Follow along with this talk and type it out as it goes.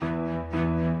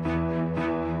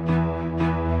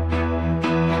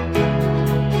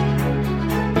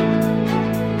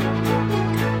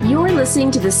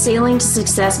listening to the Sailing to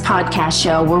Success podcast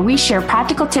show, where we share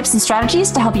practical tips and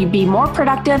strategies to help you be more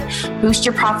productive, boost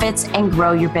your profits, and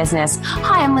grow your business.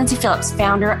 Hi, I'm Lindsay Phillips,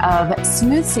 founder of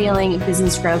Smooth Sailing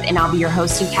Business Growth, and I'll be your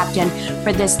host and captain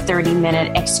for this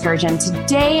 30-minute excursion.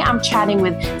 Today, I'm chatting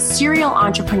with serial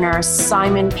entrepreneur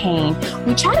Simon Payne.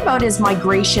 We chat about his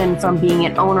migration from being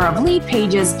an owner of Lead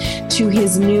Pages to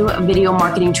his new video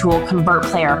marketing tool,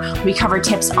 ConvertPlayer. We cover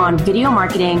tips on video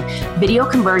marketing, video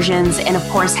conversions, and of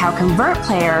course, how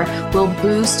ConvertPlayer will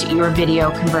boost your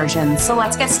video conversions. So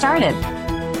let's get started.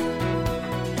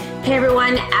 Hey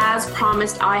everyone, as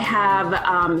promised, I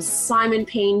have Simon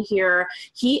Payne here.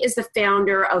 He is the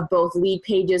founder of both Lead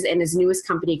Pages and his newest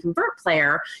company,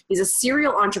 ConvertPlayer. He's a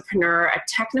serial entrepreneur, a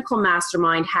technical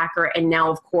mastermind, hacker, and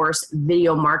now, of course,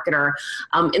 video marketer.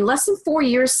 In less than 4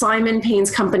 years, Simon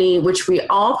Payne's company, which we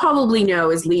all probably know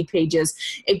as Lead Pages,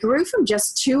 it grew from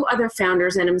just 2 other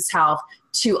founders and himself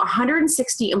to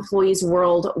 160 employees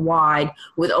worldwide,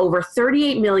 with over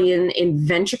 38 million in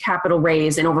venture capital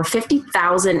raised and over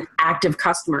 50,000 active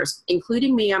customers,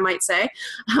 including me, I might say,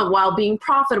 while being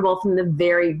profitable from the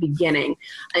very beginning.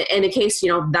 And in case,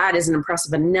 that isn't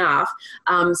impressive enough,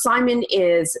 Simon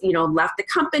is, left the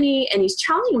company and he's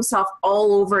challenging himself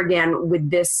all over again with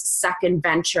this second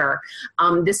venture,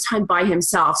 this time by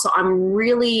himself. So I'm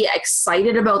really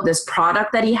excited about this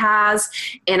product that he has,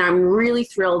 and I'm really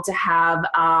thrilled to have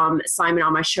Simon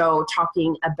on my show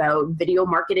talking about video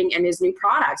marketing and his new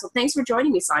product. So thanks for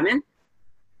joining me, Simon.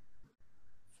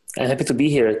 I'm happy to be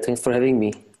here. Thanks for having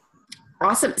me.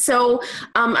 Awesome. So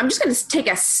I'm just going to take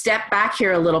a step back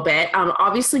here a little bit.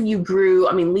 Obviously you grew,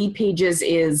 Lead Pages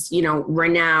is,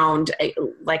 renowned,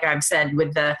 like I've said,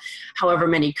 with the however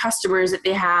many customers that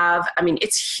they have.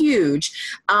 It's huge.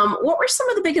 What were some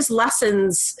of the biggest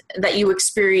lessons that you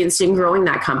experienced in growing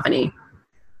that company?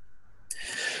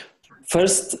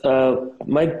 First,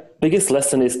 my biggest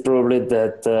lesson is probably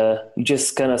that you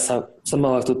just kind of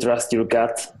somehow have to trust your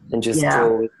gut and just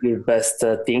go with your best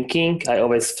thinking. I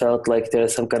always felt like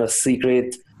there's some kind of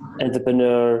secret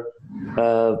entrepreneur,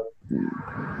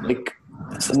 like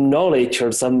some knowledge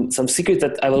or some secret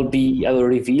that I will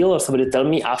reveal, or somebody tell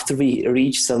me after we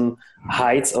reach some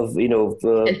heights of,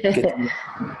 getting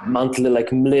monthly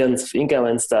like millions of income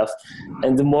and stuff.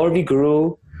 And the more we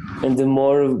grew, and the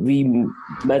more we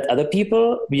met other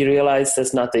people, we realized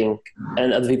there's nothing,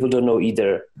 and other people don't know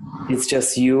either. It's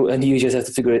just you, and you just have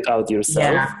to figure it out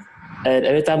yourself. Yeah. And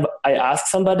every time I ask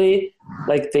somebody,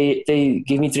 like they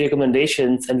give me 3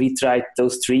 recommendations, and we tried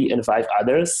those 3 and 5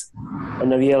 others,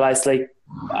 and I realized like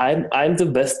I'm the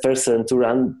best person to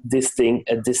run this thing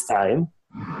at this time.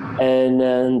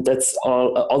 And that's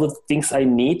all the things I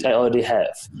need, I already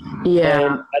have. Yeah.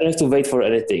 And I don't have to wait for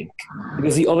anything,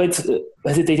 because we always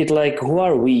hesitated, like, who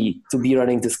are we to be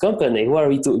running this company? Who are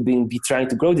we to be trying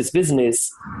to grow this business?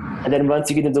 And then once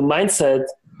you get into the mindset,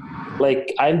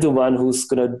 like, I'm the one who's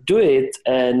going to do it,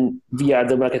 and we are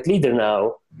the market leader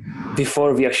now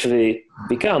before we actually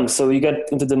become. So you get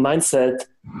into the mindset,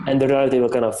 and the reality will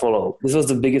kind of follow. This was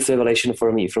the biggest revelation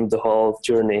for me from the whole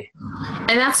journey.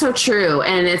 And that's so true.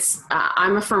 And it's,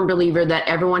 I'm a firm believer that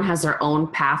everyone has their own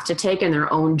path to take and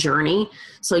their own journey.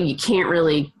 So you can't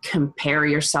really compare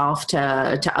yourself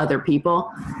to other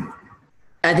people.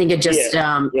 I think it just,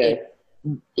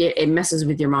 it messes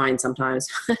with your mind sometimes.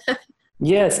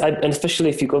 Yes, and especially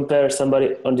if you compare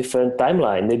somebody on different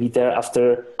timeline, maybe they're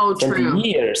after 20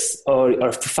 years or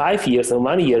after 5 years or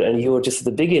 1 year, and you're just at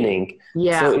the beginning.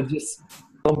 Yeah. So it's just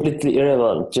completely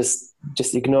irrelevant. Just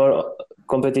ignore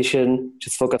competition,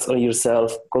 just focus on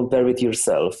yourself, compare with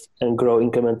yourself, and grow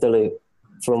incrementally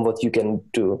from what you can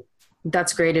do.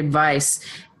 That's great advice.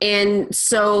 And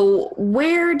so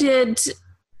where did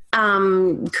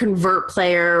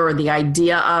ConvertPlayer, or the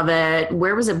idea of it,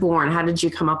 where was it born? How did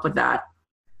you come up with that?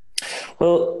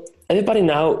 Well, everybody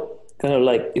now kind of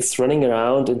like is running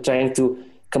around and trying to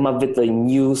come up with a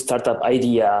new startup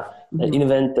idea and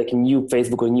invent like a new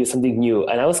Facebook or something new.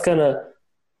 And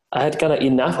I had kind of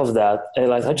enough of that. And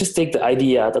like, I just take the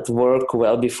idea that worked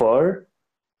well before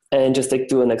and just take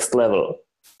to the next level.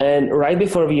 And right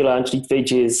before we launched Lead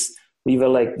Pages, we were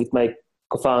like, with my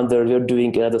co-founder, we were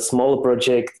doing another small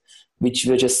project, which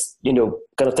we were just, kind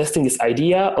of testing this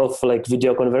idea of like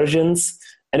video conversions.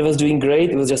 And it was doing great.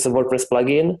 It was just a WordPress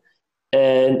plugin.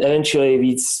 And eventually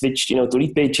we switched, to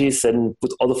Lead Pages and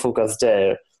put all the focus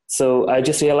there. So I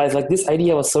just realized like this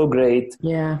idea was so great.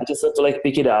 Yeah. I just had to like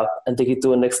pick it up and take it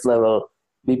to a next level.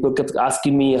 People kept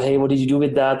asking me, hey, what did you do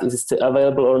with that? Is it still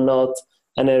available or not?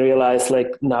 And I realized like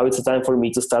now it's the time for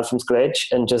me to start from scratch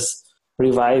and just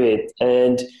revive it.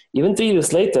 And even 3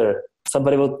 years later,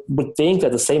 somebody would think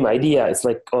that the same idea is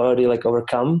like already like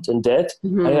overcome and dead.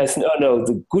 And I said, no,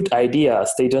 the good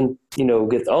ideas, they don't,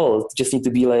 get old. Just need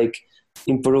to be like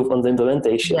improve on the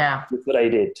implementation. Yeah. That's what I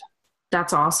did.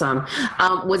 That's awesome.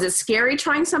 Was it scary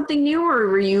trying something new, or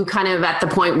were you kind of at the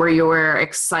point where you were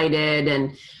excited?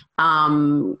 And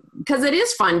because it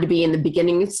is fun to be in the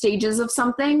beginning stages of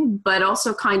something, but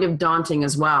also kind of daunting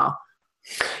as well.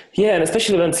 Yeah, and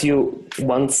especially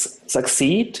once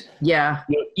succeed, your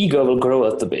ego will grow a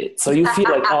little bit. So you feel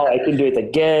like, I can do it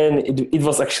again. It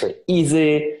was actually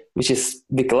easy, which is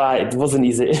big lie. It wasn't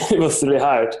easy. It was really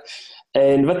hard.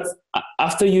 But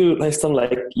after you have some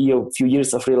few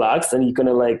years of relax, and you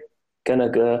kind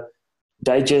of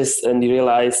digest, and you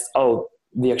realize,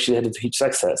 we actually had a huge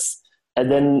success. And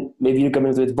then maybe you come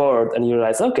into it bored and you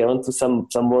realize, okay, I want to some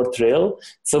more thrill.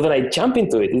 So when I jump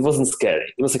into it, it wasn't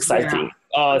scary. It was exciting.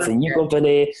 Yeah. It's a new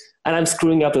company, and I'm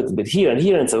screwing up a little bit here, and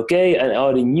it's okay. And I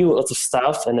already knew lots of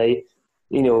stuff, and I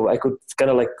could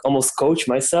kind of almost coach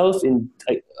myself in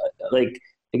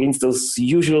against those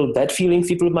usual bad feelings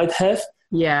people might have.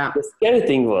 Yeah. The scary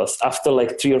thing was after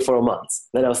 3 or 4 months,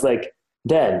 then I was like,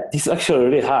 damn, this is actually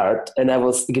really hard. And I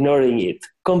was ignoring it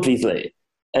completely.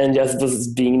 And just was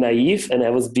being naive, and I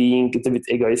was being a little bit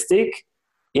egoistic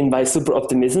in my super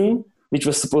optimism, which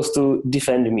was supposed to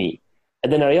defend me.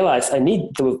 And then I realized I need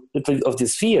a little bit of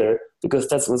this fear, because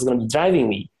that's what's going to be driving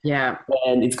me. Yeah.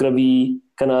 And it's going to be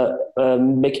kind of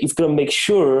make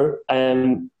sure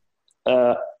I'm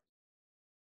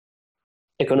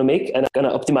economic and kind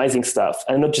of optimizing stuff,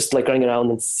 and not just running around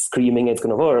and screaming it's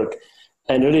going to work.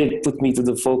 And really put me to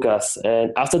the focus.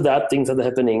 And after that, things started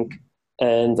happening.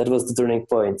 And that was the turning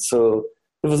point. So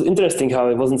it was interesting how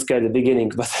I wasn't scared at the beginning,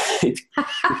 but it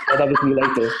caught up with me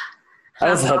later.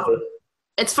 I was happy.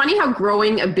 It's funny how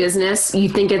growing a business, you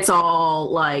think it's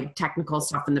all technical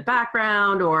stuff in the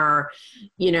background, or,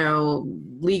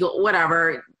 legal,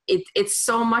 whatever. It's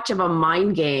so much of a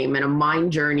mind game and a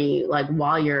mind journey,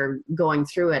 while you're going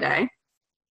through it, eh?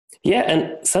 Yeah,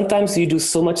 and sometimes you do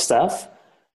so much stuff.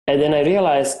 And then I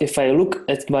realized if I look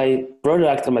at my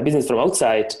product or my business from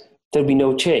outside, there'll be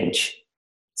no change.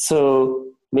 So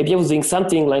maybe I was doing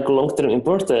something long-term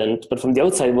important, but from the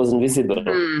outside it wasn't visible.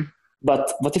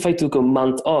 But what if I took a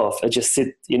month off? I just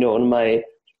sit, on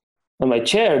my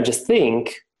chair, just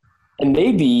think, and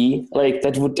maybe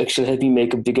that would actually help me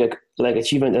make a bigger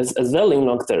achievement as well in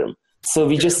long term. So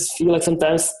we just feel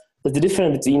sometimes there's the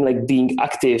difference between being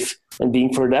active and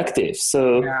being productive.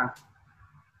 So. Yeah.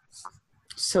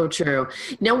 So true.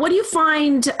 Now, what do you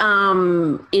find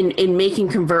in making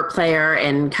ConvertPlayer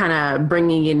and kind of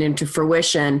bringing it into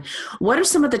fruition? What are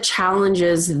some of the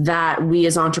challenges that we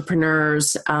as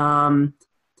entrepreneurs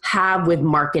have with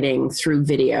marketing through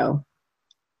video?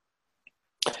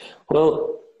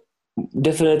 Well,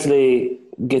 definitely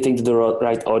getting to the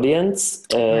right audience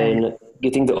and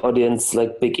getting the audience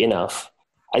big enough.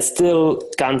 I still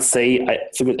can't say I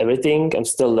figured everything. I'm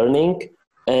still learning,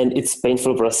 and it's a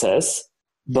painful process.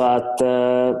 But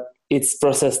it's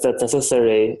process that's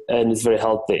necessary, and it's very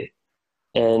healthy.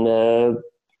 And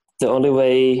the only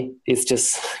way is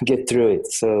just get through it.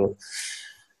 So.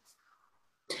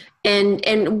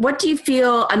 And what do you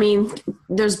feel? I mean,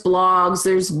 there's blogs,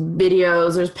 there's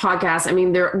videos, there's podcasts. I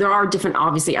mean, there are different,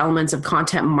 obviously, elements of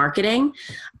content marketing.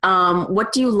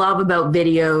 What do you love about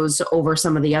videos over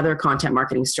some of the other content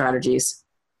marketing strategies?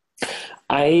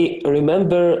 I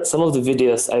remember some of the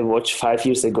videos I watched 5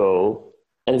 years ago.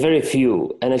 And very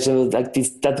few. And I just was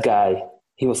that guy,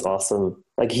 he was awesome.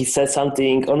 He said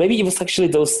something, or maybe it was actually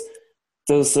those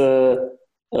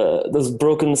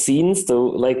broken scenes,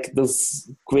 those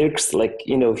quirks,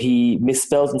 he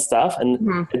misspelled and stuff.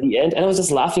 And at the end, and I was just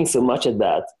laughing so much at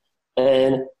that.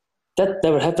 And that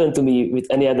never happened to me with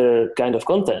any other kind of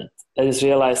content. I just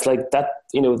realized that,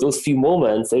 those few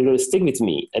moments, they really stick with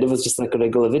me. And it was just a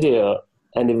regular video,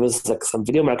 and it was some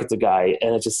video marketer guy,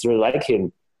 and I just really like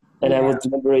him. And I would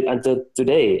remember it until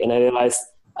today. And I realized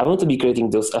I want to be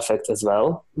creating those effects as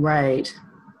well. Right.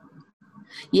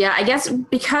 Yeah, I guess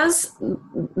because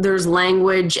there's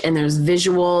language and there's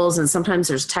visuals and sometimes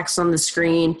there's text on the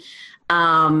screen,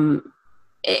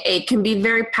 it can be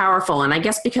very powerful. And I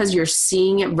guess because you're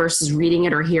seeing it versus reading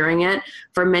it or hearing it,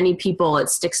 for many people, it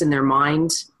sticks in their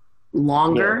mind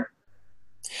longer.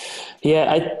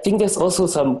 Yeah, I think there's also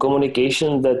some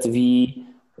communication that we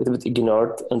a little bit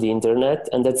ignored on the internet,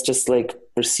 and that's just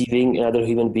perceiving another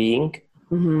human being.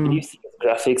 When you see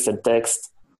graphics and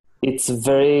text, it's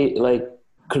very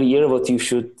clear what you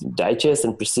should digest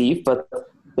and perceive, but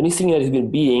when you see another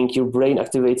human being, your brain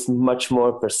activates much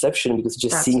more perception, because you're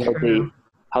just seeing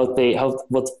how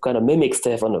what kind of mimics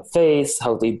they have on their face,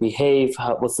 how they behave,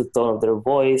 what's the tone of their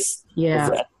voice, what's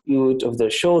the attitude of their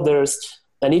shoulders.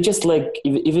 And you just like,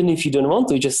 even if you don't want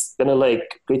to, you just kind of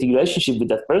like create a relationship with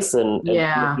that person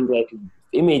and making like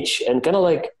image and kind of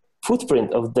like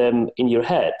footprint of them in your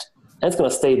head. And it's going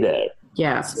to stay there.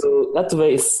 Yeah. So that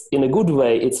way, is in a good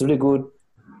way, it's really good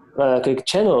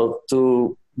channel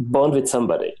to bond with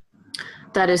somebody.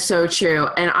 That is so true.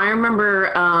 And I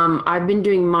remember I've been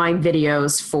doing my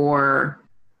videos for,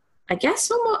 I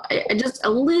guess, just a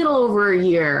little over a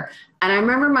year. And I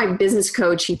remember my business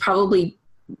coach, he probably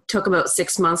took about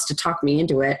 6 months to talk me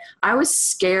into it. I was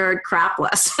scared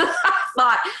crapless. I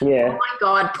thought, oh my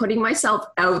God, putting myself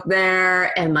out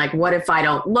there and like, what if I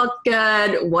don't look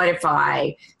good? What if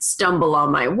I stumble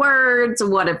on my words?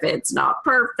 What if it's not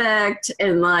perfect?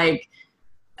 And like,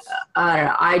 I don't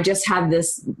know, I just had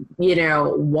this,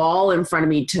 wall in front of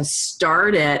me to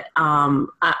start it.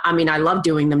 I mean, I love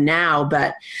doing them now,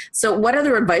 but so what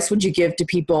other advice would you give to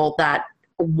people that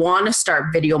want to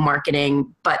start video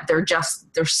marketing, but they're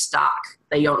stuck?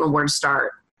 They don't know where to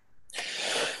start.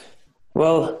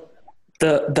 Well,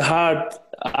 the hard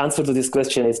answer to this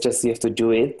question is just you have to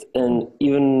do it. And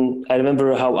even I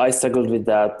remember how I struggled with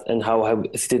that and how I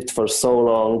hesitated for so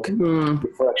long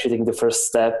before actually taking the first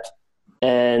step.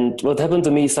 And what happened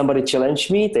to me, somebody challenged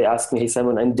me. They asked me, hey,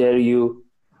 Simon, I dare you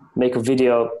make a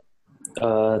video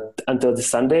until this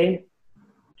Sunday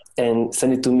and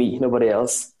send it to me, nobody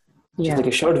else. Just take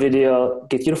a short video,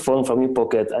 get your phone from your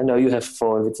pocket. I know you have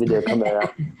phone with video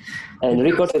camera. And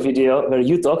record a video where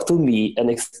you talk to me and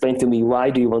explain to me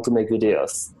why do you want to make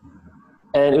videos.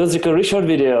 And it was like a really short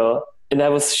video. And I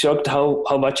was shocked how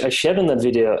much I shared on that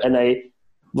video. And I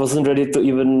wasn't ready to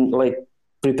even like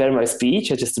prepare my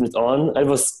speech. I just turned it on. I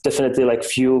was definitely like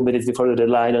few minutes before the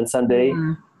deadline on Sunday.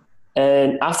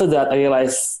 And after that, I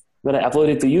realized when I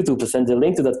uploaded to YouTube to send the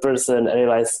link to that person, I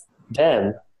realized,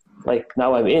 damn, like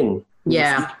now I'm in.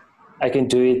 Yeah. I can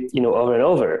do it, over and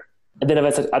over. And then I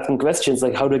was asking questions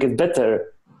like, how do I get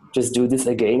better? Just do this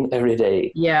again every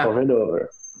day, over and over.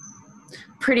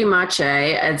 Pretty much,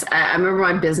 I remember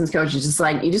my business coach is just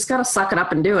like, you just got to suck it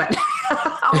up and do it.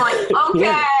 I'm like,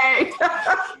 okay.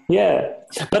 Yeah.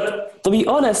 But to be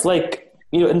honest, like,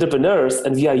 entrepreneurs,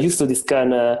 and we are used to this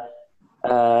kind of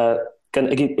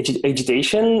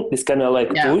agitation, this kind of like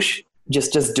push,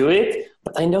 just do it.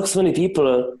 But I know so many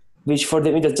people which for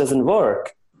them it just doesn't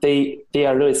work. They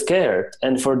are really scared.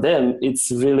 And for them,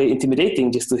 it's really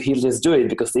intimidating just to hear just do it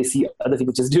because they see other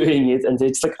people just doing it. And they're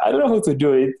just like, I don't know how to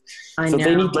do it. So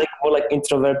they need like more like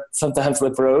introvert sometimes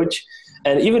approach.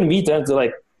 And even me trying to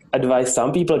like advise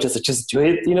some people just do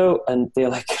it, and they're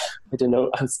like, I don't know,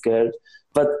 I'm scared.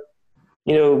 But,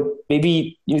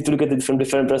 maybe you need to look at it from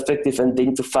different perspective and they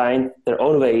need to find their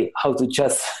own way how to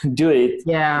just do it.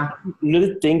 Yeah.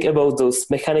 Really think about those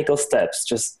mechanical steps.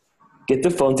 Just get the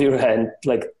phone to your hand,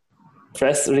 like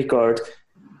press record.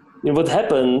 What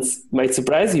happens might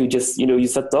surprise you. Just, you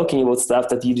start talking about stuff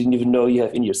that you didn't even know you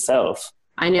have in yourself.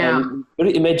 I know. And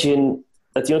really imagine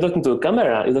that you're talking to a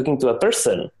camera, you're talking to a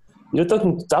person. You're not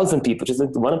talking to 1,000 people, just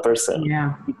talking to one person.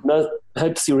 Yeah. It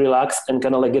helps you relax and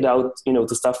kind of like get out,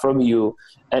 the stuff from you.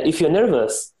 And if you're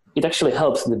nervous, it actually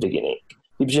helps in the beginning.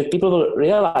 People will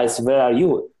realize where are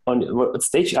you, on what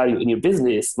stage are you in your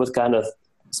business, what kind of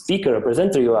speaker or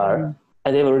presenter you are,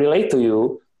 and they will relate to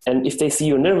you. And if they see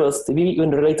you nervous, they will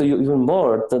even relate to you even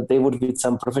more than they would with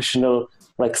some professional,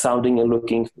 like sounding and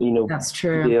looking, That's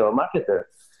true. Video marketer.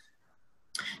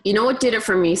 You know what did it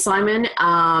for me, Simon?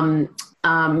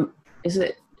 Is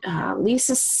it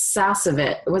Lisa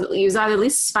Sasevich? It was either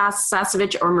Lisa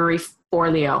Sasevich or Marie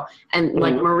Forleo. And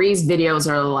like Marie's videos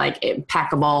are like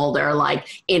impeccable. They're like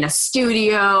in a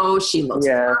studio. She looks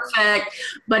perfect.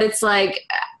 But it's like,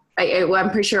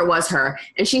 I'm pretty sure it was her.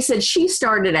 And she said she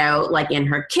started out like in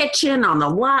her kitchen on the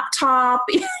laptop.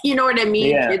 You know what I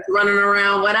mean? Yeah. Kids running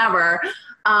around, whatever.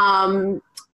 And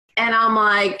I'm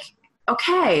like,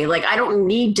 okay, like I don't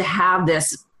need to have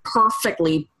this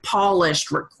perfectly polished,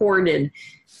 recorded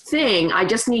thing. I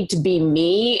just need to be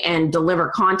me and deliver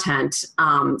content.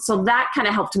 So that kind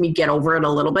of helped me get over it a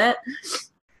little bit.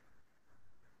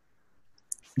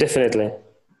 Definitely.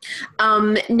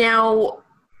 Now,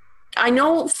 I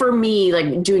know for me,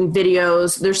 like doing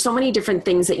videos, there's so many different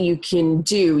things that you can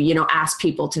do, ask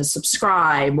people to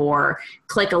subscribe or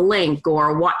click a link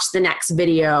or watch the next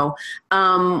video.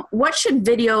 What should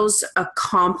videos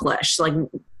accomplish? Like,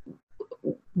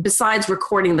 besides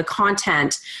recording the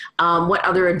content, what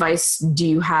other advice do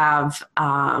you have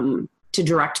to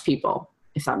direct people,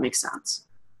 if that makes sense?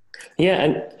 Yeah,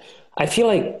 and I feel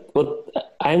like what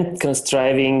I'm kind of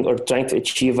striving or trying to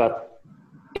achieve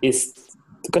is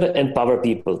to kind of empower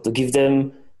people, to give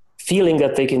them feeling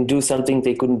that they can do something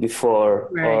they couldn't before,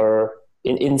 right. or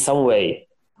in some way.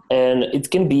 And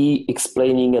it can be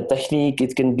explaining a technique.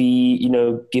 It can be,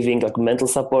 giving like mental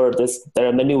support. There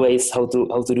are many ways how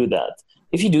to do that.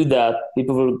 If you do that,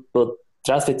 people will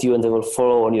trust with you and they will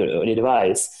follow on your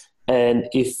advice. And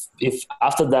if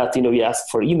after that, you ask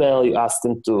for email, you ask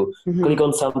them to click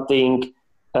on something,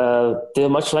 they're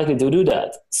much likely to do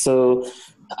that. So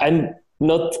I'm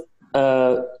not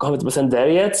 100% there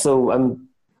yet. So I'm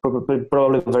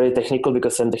probably very technical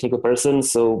because I'm a technical person.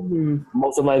 So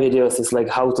most of my videos is like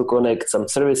how to connect some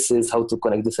services, how to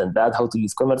connect this and that, how to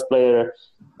use ConvertPlayer.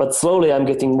 But slowly I'm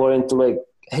getting more into like,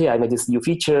 hey, I made this new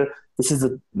feature. This is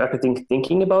the marketing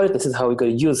thinking about it. This is how we're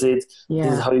going to use it. Yeah.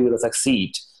 This is how you're going to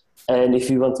succeed. And if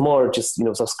you want more, just,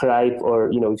 subscribe, or,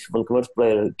 if you want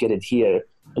ConvertPlayer, get it here.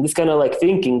 And this kind of like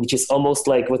thinking, which is almost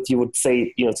like what you would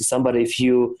say, to somebody if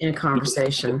you... In a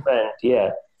conversation. Yeah.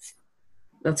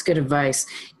 That's good advice.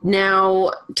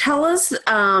 Now, tell us,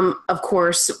 of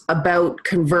course, about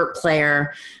ConvertPlayer,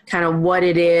 kind of what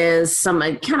it is,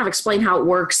 kind of explain how it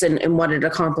works and what it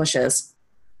accomplishes.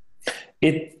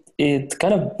 It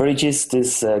kind of bridges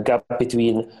this gap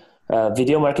between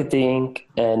video marketing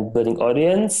and building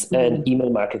audience and email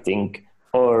marketing,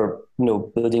 or,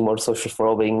 building more social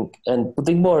following and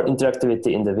putting more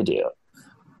interactivity in the video.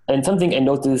 And something I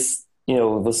noticed,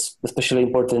 was especially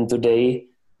important today,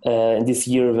 in this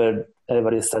year where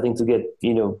everybody is starting to get,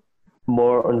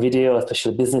 more on video,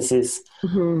 especially businesses.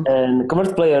 And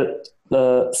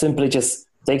ConvertPlayer simply just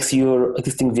takes your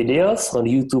existing videos on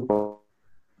YouTube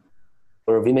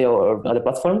or Vimeo or other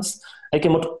platforms.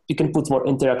 You can put more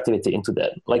interactivity into them,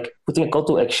 like putting a call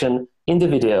to action in the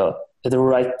video at the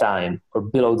right time or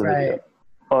below the video.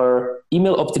 Or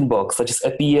email opt-in box that just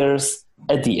appears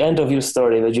at the end of your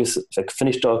story where you just like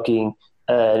finish talking.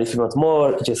 If you want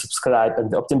more, just subscribe,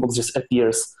 and the opt-in box just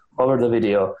appears over the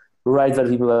video right where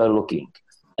people are looking.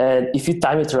 And if you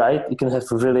time it right, you can have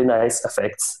really nice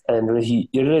effects and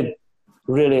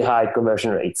really high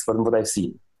conversion rates from what I've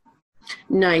seen.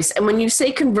 Nice. And when you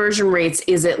say conversion rates,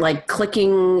 is it like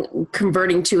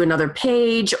converting to another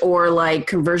page, or like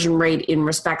conversion rate in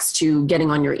respects to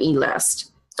getting on your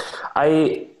e-list?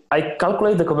 I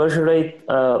calculate the conversion rate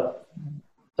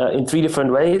in 3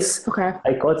 different ways. Okay.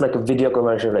 I call it like a video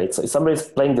conversion rate. So if somebody is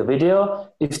playing the video,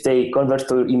 if they convert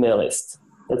to your email list,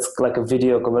 that's like a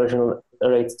video conversion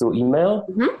rate to email.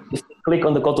 If they click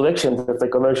on the call to action, that's the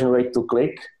conversion rate to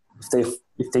click.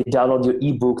 If they download your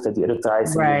ebook that you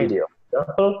advertise in the video, for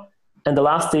example. And the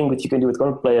last thing that you can do with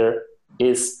ConvertPlayer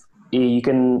is you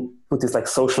can put this like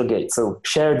social gate. So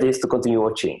share this to continue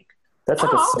watching. That's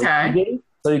like a social gate.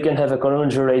 So you can have a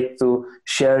conversion rate to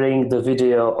sharing the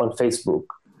video on Facebook.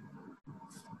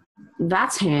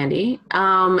 That's handy.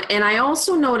 And I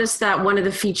also noticed that one of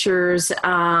the features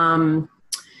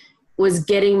was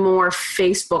getting more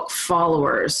Facebook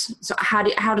followers. So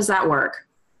how does that work?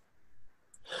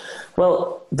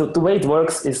 Well, the way it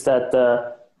works is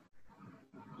that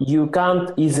you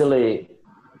can't easily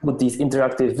put these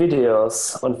interactive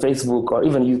videos on Facebook or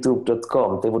even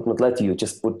YouTube.com. They would not let you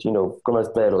just put,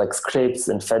 ConvertPlayer like scripts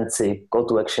and fancy call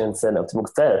to actions and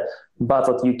optimums there. But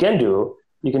what you can do,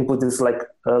 you can put this like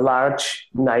a large,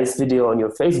 nice video on your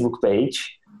Facebook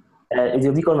page, and it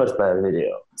will be ConvertPlayer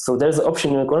video. So there's an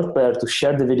option in ConvertPlayer to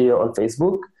share the video on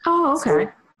Facebook. Oh,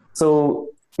 okay. So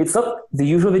it's not the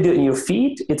usual video in your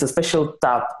feed, it's a special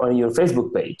tab on your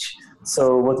Facebook page.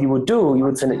 So what you would do, you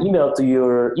would send an email to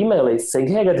your email list saying,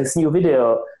 hey, I got this new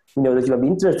video, that you might be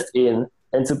interested in.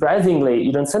 And surprisingly,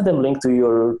 you don't send them a link to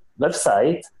your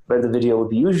website where the video would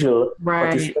be usual,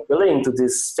 but you send the link to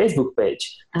this Facebook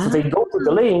page. So they go to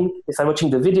the link, they start watching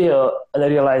the video, and they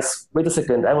realize, wait a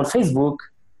second, I'm on Facebook,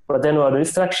 but then what a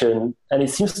distraction. And it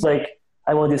seems like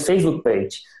I'm on this Facebook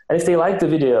page. And if they like the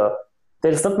video,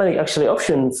 there's not many actually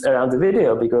options around the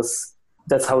video because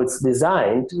that's how it's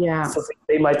designed. Yeah. So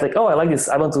they might like, oh, I like this,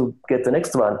 I want to get the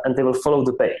next one, and they will follow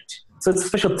the page. So it's a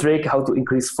special trick how to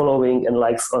increase following and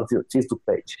likes on your Facebook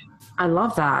page. I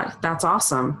love that. That's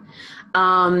awesome.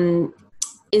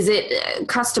 Is it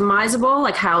customizable,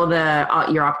 like how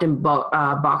your opt-in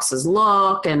boxes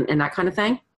look and that kind of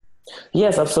thing?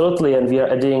 Yes, absolutely. And we are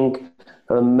adding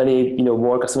many,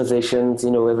 more customizations,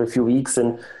 every few weeks.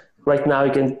 And right now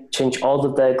you can change all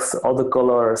the text, all the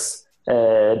colors,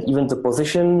 even the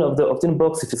position of the opt-in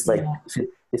box. If it's like,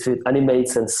 if it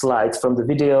animates and slides from the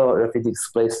video, or if it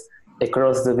displays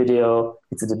across the video,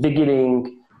 it's at the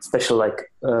beginning, special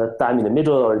time in the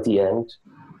middle or at the end.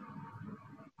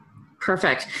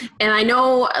 Perfect. And I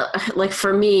know,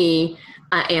 for me,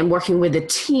 and working with a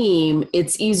team,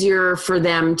 it's easier for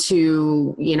them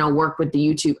to, work with the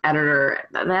YouTube editor.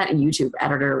 That YouTube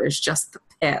editor is just the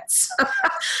pits.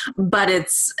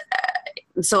 But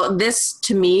so this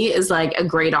to me is like a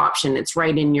great option. It's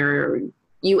right in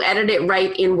you edit it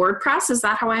right in WordPress. Is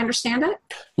that how I understand it?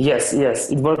 Yes.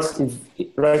 It works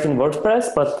right in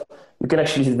WordPress, but you can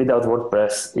actually use it without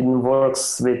WordPress. It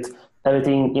works with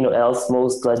everything, else,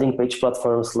 most landing page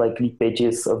platforms like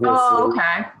Leadpages, obviously. Oh,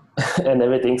 okay. And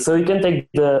everything. So you can take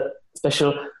the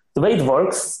way it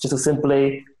works, just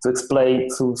to explain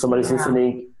to somebody who's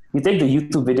listening. You take the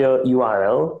YouTube video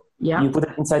URL, you put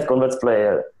it inside Convert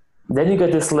Player. Then you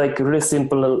get this like really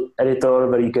simple editor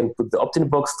where you can put the opt-in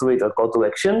box to it or call to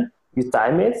action. You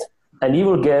time it, and you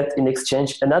will get in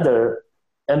exchange another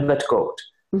embed code,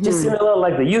 which is similar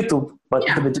like the YouTube, but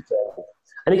a bit different.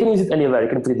 And you can use it anywhere. You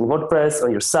can put it in WordPress,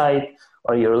 on your site,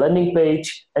 on your landing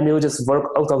page, and it will just work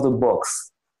out of the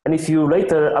box. And if you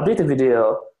later update the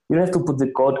video, you don't have to put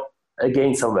the code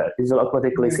again somewhere. It will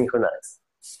automatically synchronize.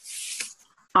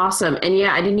 Awesome. And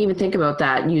I didn't even think about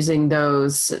that, using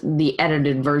the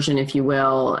edited version, if you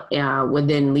will,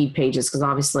 within Leadpages, because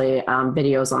obviously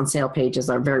videos on sale pages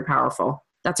are very powerful.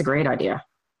 That's a great idea.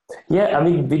 Yeah, I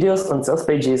mean, videos on sales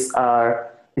pages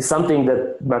is something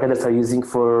that marketers are using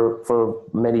for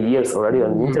many years already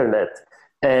on the internet.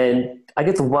 And I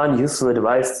guess one useful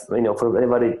advice, for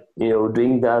anybody,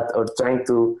 doing that or trying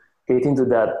to get into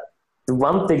that, the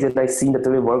one thing that I've seen that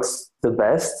really works the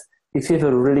best, if you have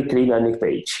a really clean landing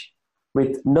page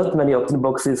with not many opt-in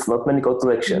boxes, not many call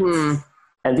to actions,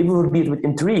 and people would be a bit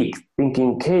intrigued,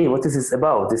 thinking, hey, what is this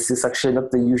about? This is actually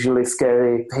not the usually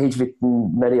scary page with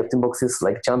many opt-in boxes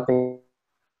like jumping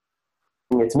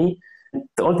at me.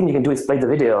 The only thing you can do is play the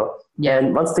video. Yeah.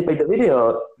 And once they play the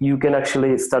video, you can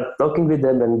actually start talking with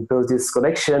them and build this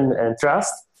connection and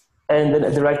trust. And then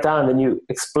at the right time, when you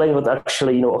explain what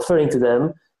actually, offering to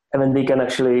them, and then they can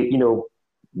actually,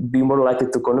 be more likely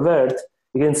to convert,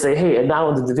 you can say, hey, and now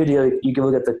under the video, you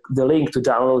can get the link to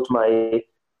download my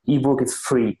ebook. It's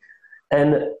free.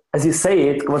 And as you say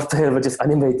it, Convert Player will just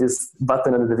animate this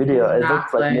button under the video. Exactly. And it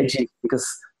looks like magic,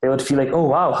 because they would feel like, oh,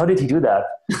 wow, how did he do that?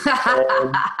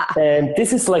 and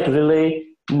this is like really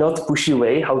not pushy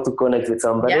way how to connect with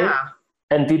somebody. Yeah.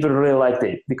 And people really liked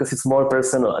it because it's more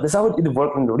personal. That's how it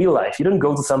works in real life. You don't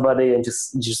go to somebody and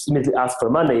just immediately ask for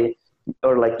money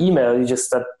or like email. You just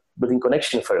start building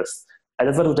connection first. And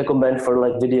that's what I would recommend for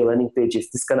like video landing pages,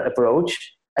 this kind of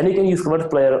approach. And you can use Convert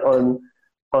Player on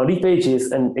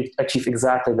Leadpages and achieve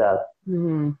exactly that.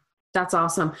 Mm-hmm. That's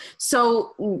awesome.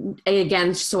 So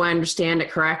again, so I understand it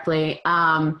correctly.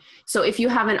 So if you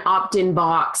have an opt-in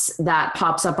box that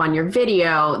pops up on your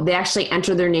video, they actually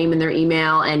enter their name and their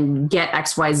email and get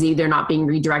XYZ. They're not being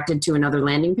redirected to another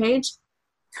landing page?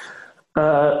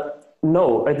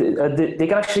 No, they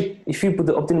can actually, if you put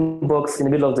the opt-in box in the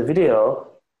middle of the video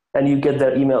and you get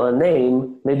their email and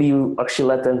name, maybe you actually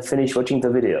let them finish watching the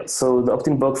video. So the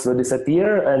opt-in box will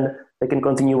disappear and they can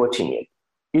continue watching it.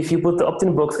 If you put the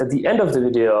opt-in box at the end of the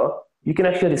video, you can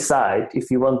actually decide if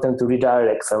you want them to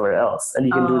redirect somewhere else, and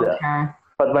you can do that. Okay.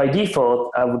 But by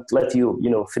default, I would let you,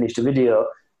 finish the video,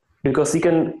 because you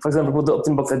can, for example, put the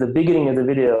opt-in box at the beginning of the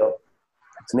video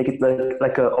to make it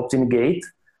like an opt-in gate.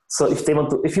 So if you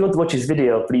want to watch this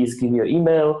video, please give me your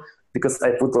email, because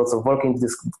I put lots of work into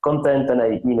this content and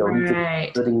I, need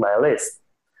to put it in my list.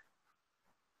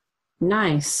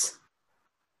 Nice.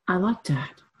 I like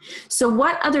that. So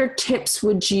what other tips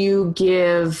would you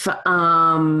give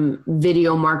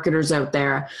video marketers out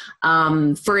there?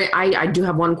 I do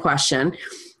have one question.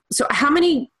 So how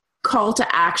many call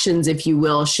to actions, if you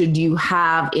will, should you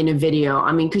have in a video?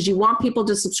 I mean, because you want people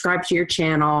to subscribe to your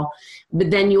channel,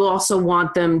 but then you also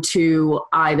want them to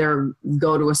either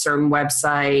go to a certain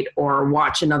website or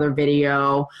watch another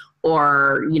video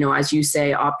or, as you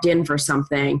say, opt in for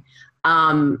something.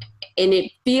 And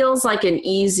it feels like an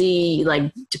easy,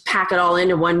 to pack it all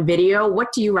into one video.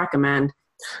 What do you recommend?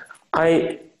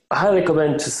 I highly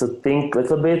recommend just to think a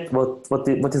little bit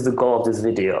what is the goal of this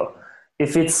video.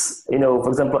 If it's, for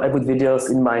example, I put videos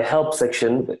in my help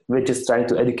section, we're just trying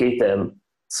to educate them.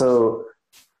 So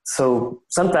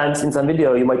sometimes in some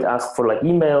video you might ask for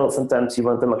email. Sometimes you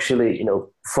want them actually,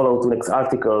 follow to next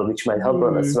article, which might help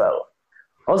them as well.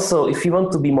 Also, if you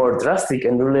want to be more drastic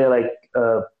and really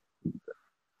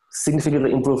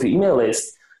significantly improve your email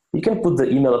list, you can put the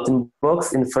email opt-in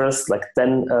box in first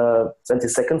 10, 20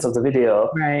 seconds of the video,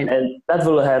 right. And that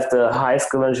will have the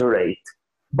highest conversion rate.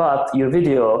 But your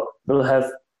video will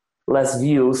have less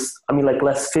views,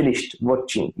 less finished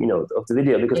watching, of the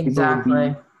video, because some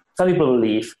people will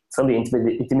leave, some will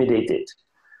be intimidated.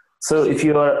 So if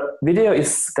your video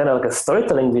is kind of like a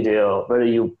storytelling video where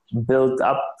you build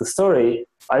up the story,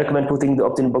 I recommend putting the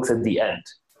opt-in box at the end.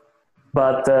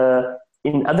 But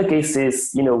in other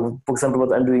cases, for example,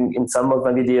 what I'm doing in some of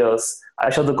my videos,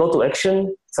 I show the call to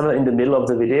action somewhere in the middle of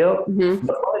the video,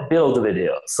 but I build the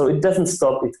video. So it doesn't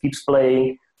stop, it keeps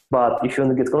playing. But if you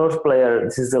want to get control of player,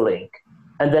 this is the link.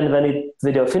 And then when the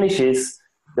video finishes,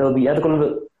 there will be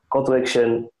another call to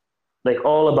action, like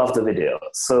all above the video.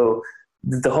 So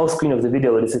the whole screen of the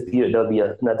video will disappear. There'll be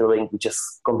another link which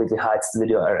just completely hides the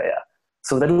video area.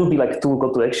 So that will be like 2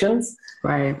 call to actions.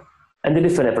 Right. And the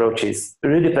different approaches. It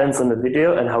really depends on the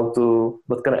video and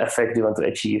what kind of effect you want to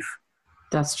achieve.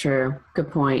 That's true.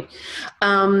 Good point.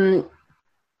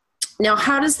 Now,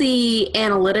 how does the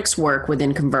analytics work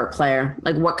within ConvertPlayer?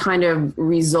 Like what kind of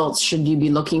results should you be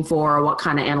looking for, or what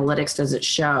kind of analytics does it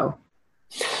show?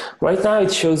 Right now,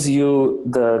 it shows you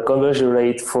the conversion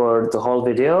rate for the whole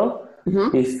video,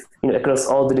 if across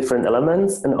all the different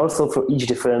elements, and also for each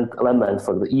different element,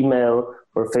 for the email,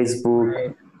 for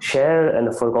Facebook, share,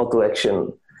 and for call to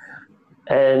action.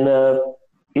 And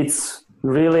it's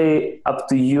really up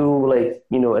to you, like,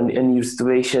 in your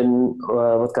situation,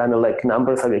 what kind of like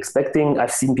numbers are you expecting?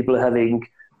 I've seen people having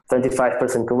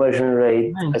 25% conversion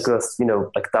rate across,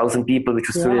 like 1,000 people, which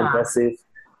was really impressive.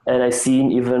 And I've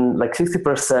seen even like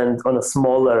 60% on a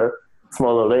smaller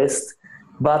list.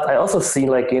 But I also seen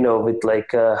with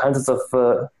like hundreds of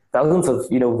thousands of,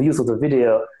 views of the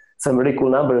video, some really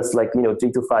cool numbers like, 3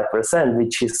 to 5%,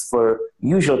 which is for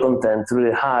usual content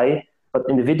really high. But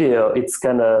in the video, it's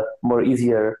kind of more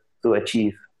easier to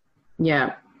achieve.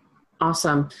 Yeah.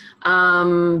 Awesome.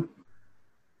 And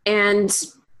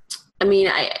I mean,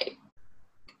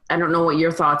 I don't know what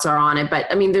your thoughts are on it, but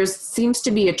I mean, there seems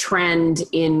to be a trend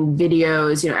in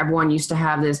videos. Everyone used to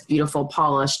have this beautiful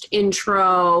polished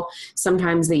intro.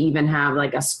 Sometimes they even have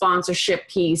like a sponsorship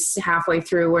piece halfway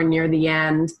through or near the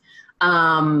end.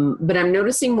 But I'm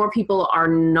noticing more people are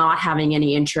not having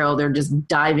any intro. They're just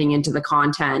diving into the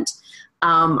content.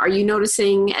 Are you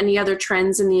noticing any other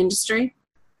trends in the industry?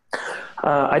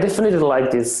 I definitely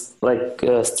like this,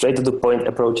 straight to the point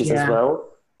approaches as well.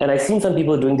 And I've seen some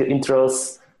people doing the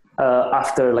intros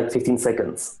after like 15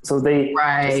 seconds. So they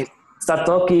just start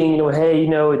talking, hey,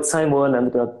 it's Simon, I'm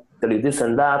going to tell you this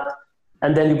and that.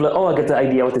 And then you're like, oh, I get the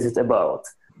idea, what is it about?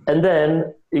 And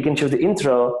then you can show the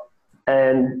intro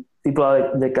and people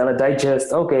are they kind of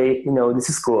digest, okay, this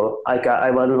is cool.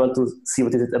 I want to see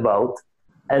what is it about.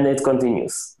 And it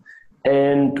continues.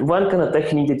 And one kind of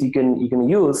technique that you can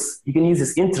use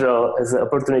this intro as an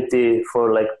opportunity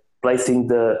for like placing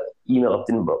the email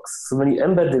opt-in box. So when you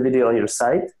embed the video on your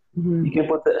site, you can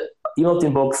put the email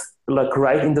opt-in box like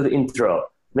right into the intro,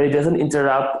 where it doesn't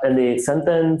interrupt any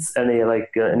sentence, anybody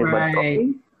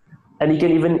talking. And you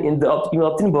can even in the email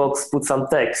opt-in box put some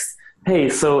text. Hey,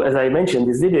 so as I mentioned,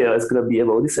 this video is going to be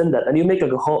about this and that, and you make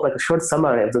like a short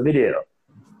summary of the video.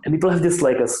 And people have this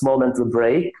like a small mental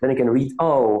break, then you can read,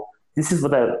 oh, this is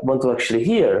what I want to actually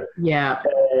hear. Yeah.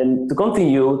 And to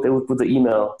continue, they would put the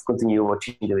email to continue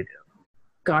watching the video.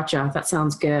 Gotcha. That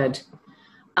sounds good.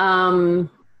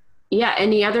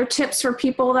 Any other tips for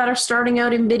people that are starting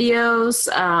out in videos,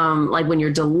 like when you're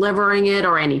delivering it,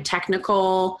 or any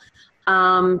technical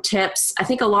tips? I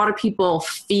think a lot of people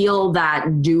feel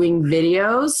that doing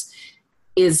videos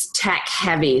is tech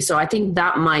heavy. So I think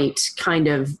that might kind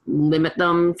of limit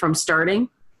them from starting.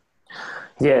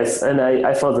 Yes, and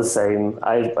I felt the same.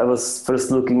 I was first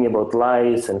looking about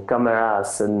lights and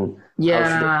cameras and how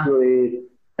should I do it.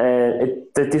 And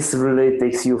this really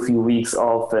takes you a few weeks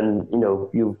off, and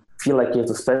you feel like you have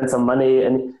to spend some money,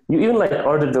 and you even like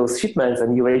order those shipments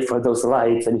and you wait for those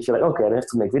lights, and you feel like, okay, I don't have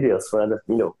to make videos for another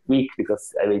week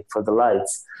because I wait for the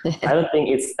lights. I don't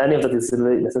think any of that is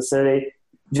really necessary.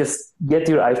 Just get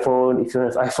your iPhone. If you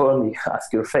don't have iPhone, you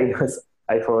ask your famous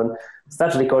iPhone,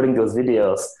 start recording those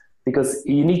videos, because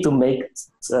you need to make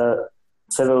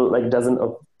several like dozen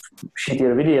of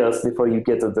shittier videos before you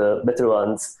get to the better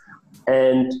ones.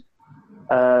 And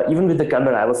even with the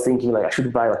camera, I was thinking like I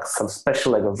should buy like some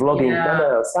special like a vlogging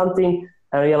camera or something.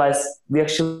 I realized we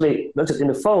actually, not just in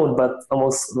the phone, but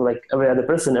almost like every other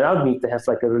person around me, they have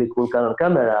like a really cool Canon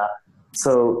camera.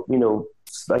 So,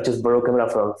 I just borrow a camera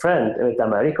from a friend every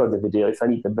time I record the video if I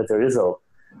need a better result.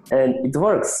 And it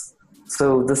works.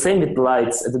 So the same with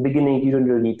lights. At the beginning, you don't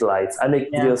really need lights. I make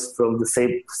videos from the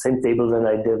same table when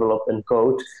I develop and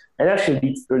code. And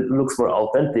actually it looks more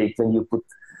authentic when you put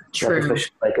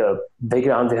like a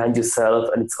background behind yourself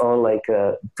and it's all like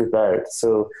prepared.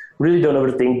 So really don't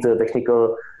overthink the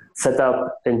technical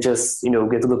setup and just,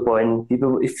 get to the point.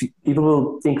 People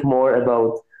will think more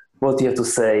about what you have to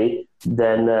say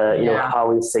than,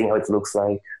 how you're saying, how it looks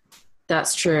like.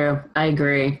 That's true. I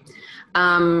agree.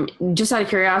 Just out of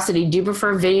curiosity, do you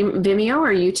prefer Vimeo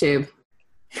or YouTube?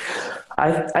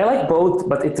 I like both,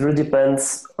 but it really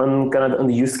depends on kind of on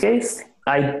the use case.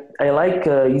 I like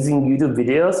using YouTube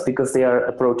videos because they are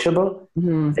approachable.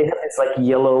 Mm-hmm. They have this like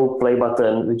yellow play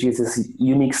button, which is this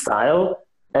unique style,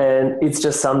 and it's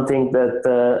just something that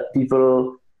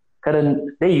people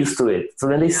they're used to it. So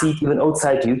when they see it even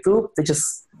outside YouTube, they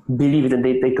just believe it and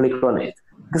they click on it.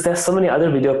 Because there's so many other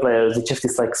video players which have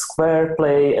this like square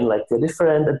play and like they're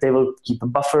different and they will keep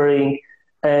buffering.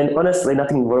 And honestly,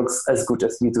 nothing works as good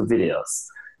as YouTube videos.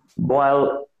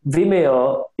 While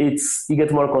Vimeo, you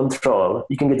get more control.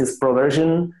 You can get this pro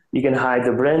version. You can hide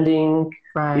the branding.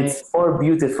 Right. It's more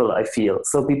beautiful, I feel.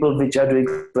 So people which are doing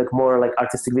like more like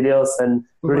artistic videos and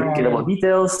really care about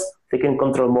details, they can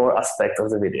control more aspects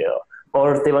of the video.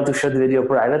 Or if they want to share the video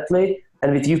privately,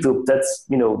 and with YouTube, that's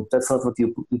not what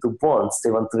YouTube wants.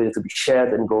 They want the video to be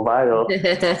shared and go viral.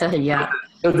 Yeah.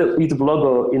 So the YouTube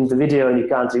logo in the video and you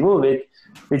can't remove it.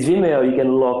 With Vimeo, you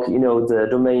can lock, the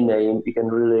domain name. You can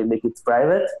really make it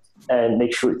private and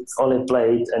make sure it's only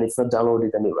played and it's not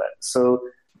downloaded anywhere. So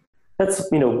that's,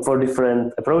 for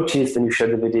different approaches, then you share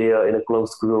the video in a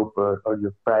closed group or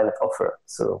your private offer.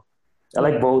 So I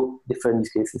like both different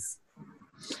use cases.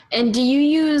 And do you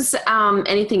use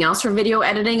anything else for video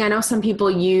editing? I know some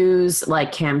people use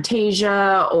like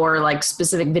Camtasia or like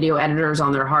specific video editors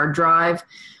on their hard drive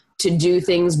to do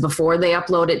things before they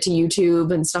upload it to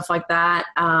YouTube and stuff like that.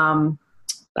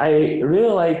 I really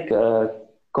like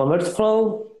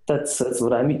ConvertFlow. That's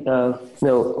what I mean.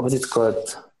 What's it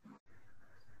called?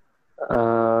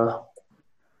 I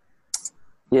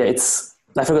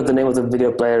forgot the name of the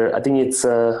video player. I think it's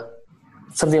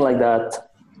something like that.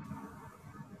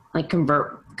 Like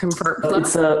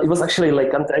ConvertFlow? It was actually like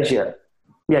Camtasia.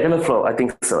 Yeah, ConvertFlow. I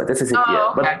think so. This is it. Oh, yeah.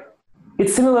 Okay. But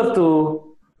it's similar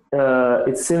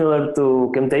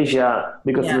to Camtasia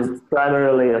because it's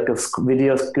primarily like a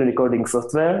video screen recording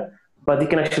software, but you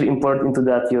can actually import into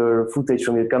that your footage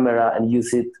from your camera and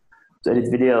use it to edit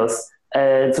videos.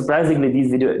 And surprisingly,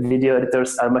 these video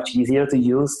editors are much easier to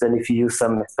use than if you use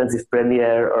some expensive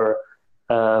Premiere or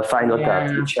Final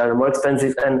Cut, which are more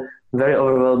expensive and very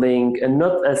overwhelming and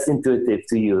not as intuitive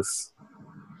to use.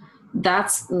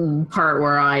 That's the part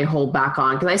where I hold back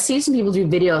on, because I see some people do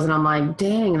videos and I'm like,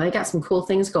 dang, they got some cool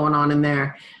things going on in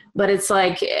there. But it's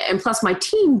like, and plus my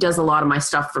team does a lot of my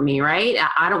stuff for me, right?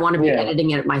 I don't want to be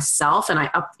editing it myself. And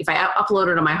if I upload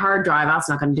it on my hard drive, that's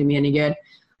not going to do me any good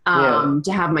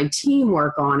to have my team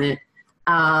work on it.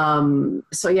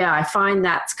 So yeah, I find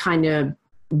that's kind of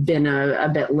been a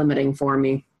bit limiting for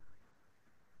me.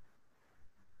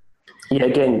 Yeah,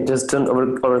 again, just don't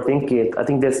overthink it. I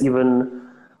think there's even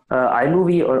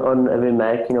iMovie on every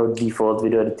Mac, default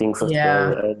video editing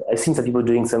software. Yeah. I've seen some people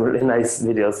doing some really nice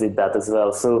videos with that as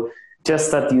well. So just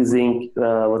start using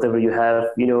whatever you have.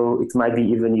 It might be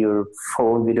even your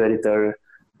phone video editor,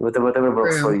 whatever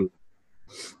works for you.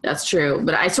 That's true.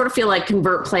 But I sort of feel like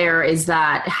ConvertPlayer is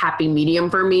that happy medium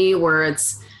for me where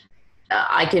it's,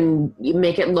 I can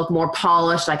make it look more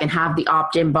polished. I can have the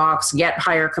opt-in box, get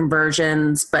higher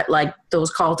conversions, but like those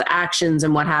call to actions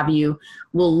and what have you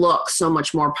will look so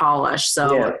much more polished.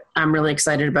 So I'm really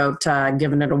excited about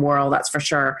giving it a whirl. That's for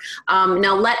sure.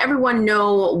 Now let everyone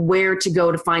know where to go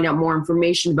to find out more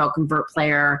information about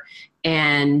ConvertPlayer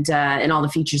and all the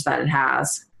features that it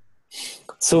has.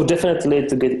 So definitely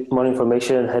to get more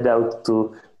information, head out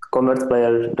to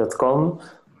convertplayer.com.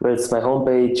 where it's my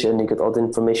homepage and you get all the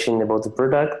information about the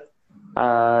product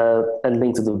and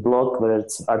link to the blog where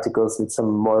it's articles with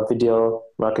some more video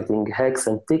marketing hacks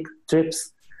and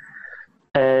tips.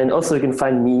 And also you can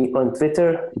find me on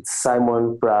Twitter. It's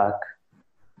Simon Bragg.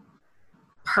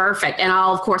 Perfect. And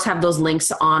I'll, of course, have those links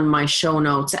on my show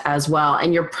notes as well.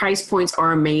 And your price points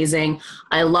are amazing.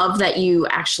 I love that you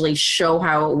actually show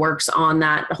how it works on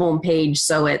that homepage.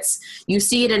 So you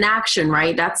see it in action,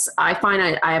 right? I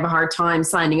find I have a hard time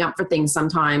signing up for things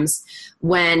sometimes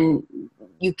when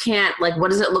you can't, like,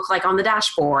 what does it look like on the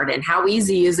dashboard and how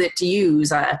easy is it to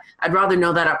use? I'd rather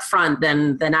know that up front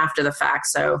than after the fact.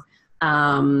 So,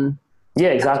 yeah,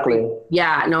 exactly.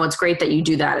 Yeah, no, it's great that you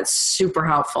do that. It's super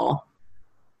helpful.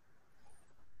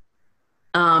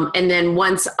 And then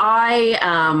once I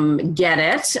get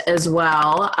it as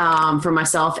well for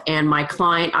myself and my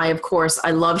client,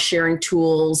 I love sharing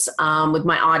tools with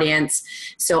my audience.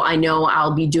 So I know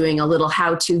I'll be doing a little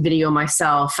how-to video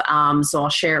myself. So I'll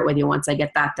share it with you once I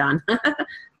get that done.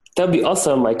 That'd be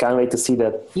awesome. I can't wait to see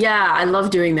that. Yeah, I love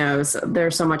doing those.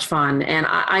 They're so much fun. And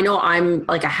I know I'm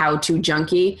like a how-to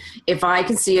junkie. If I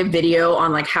can see a video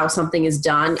on like how something is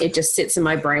done, it just sits in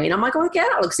my brain. I'm like, oh, yeah,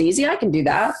 that looks easy. I can do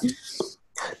that.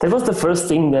 That was the first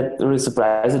thing that really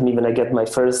surprised me when I get my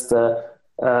first,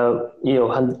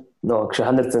 hundreds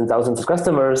and thousands of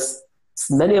customers.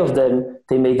 Many of them,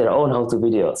 they made their own how-to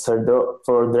videos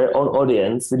for their own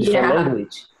audience with different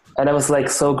language. And I was like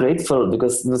so grateful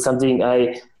because it was something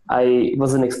I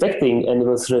wasn't expecting, and it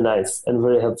was really nice and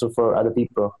very helpful for other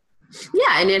people.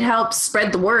 Yeah, and it helps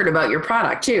spread the word about your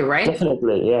product too, right?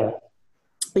 Definitely, yeah.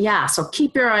 Yeah, so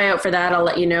keep your eye out for that. I'll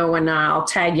let you know when I'll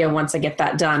tag you once I get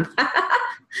that done.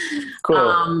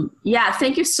 Cool.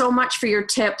 Thank you so much for your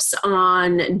tips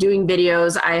on doing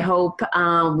videos. I hope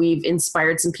we've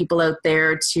inspired some people out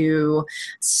there to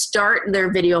start their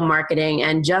video marketing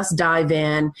and just dive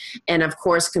in. And of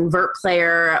course,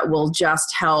 ConvertPlayer will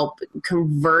just help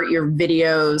convert your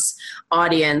videos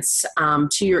audience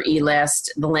to your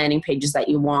e-list, the landing pages that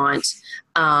you want,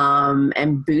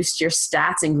 and boost your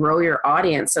stats and grow your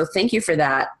audience. So thank you for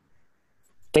that.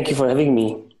 Thank you for having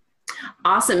me.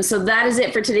 Awesome. So that is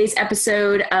it for today's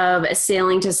episode of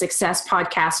Sailing to Success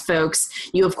podcast, folks.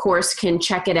 You, of course, can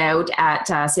check it out at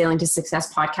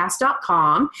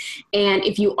sailingtosuccesspodcast.com. And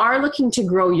if you are looking to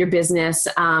grow your business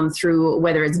through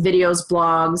whether it's videos,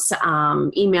 blogs,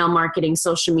 email marketing,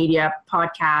 social media,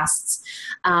 podcasts,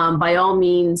 by all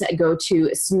means, go to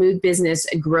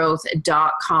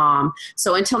smoothbusinessgrowth.com.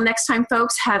 So until next time,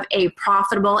 folks, have a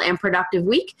profitable and productive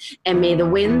week, and may the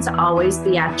winds always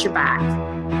be at your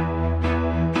back.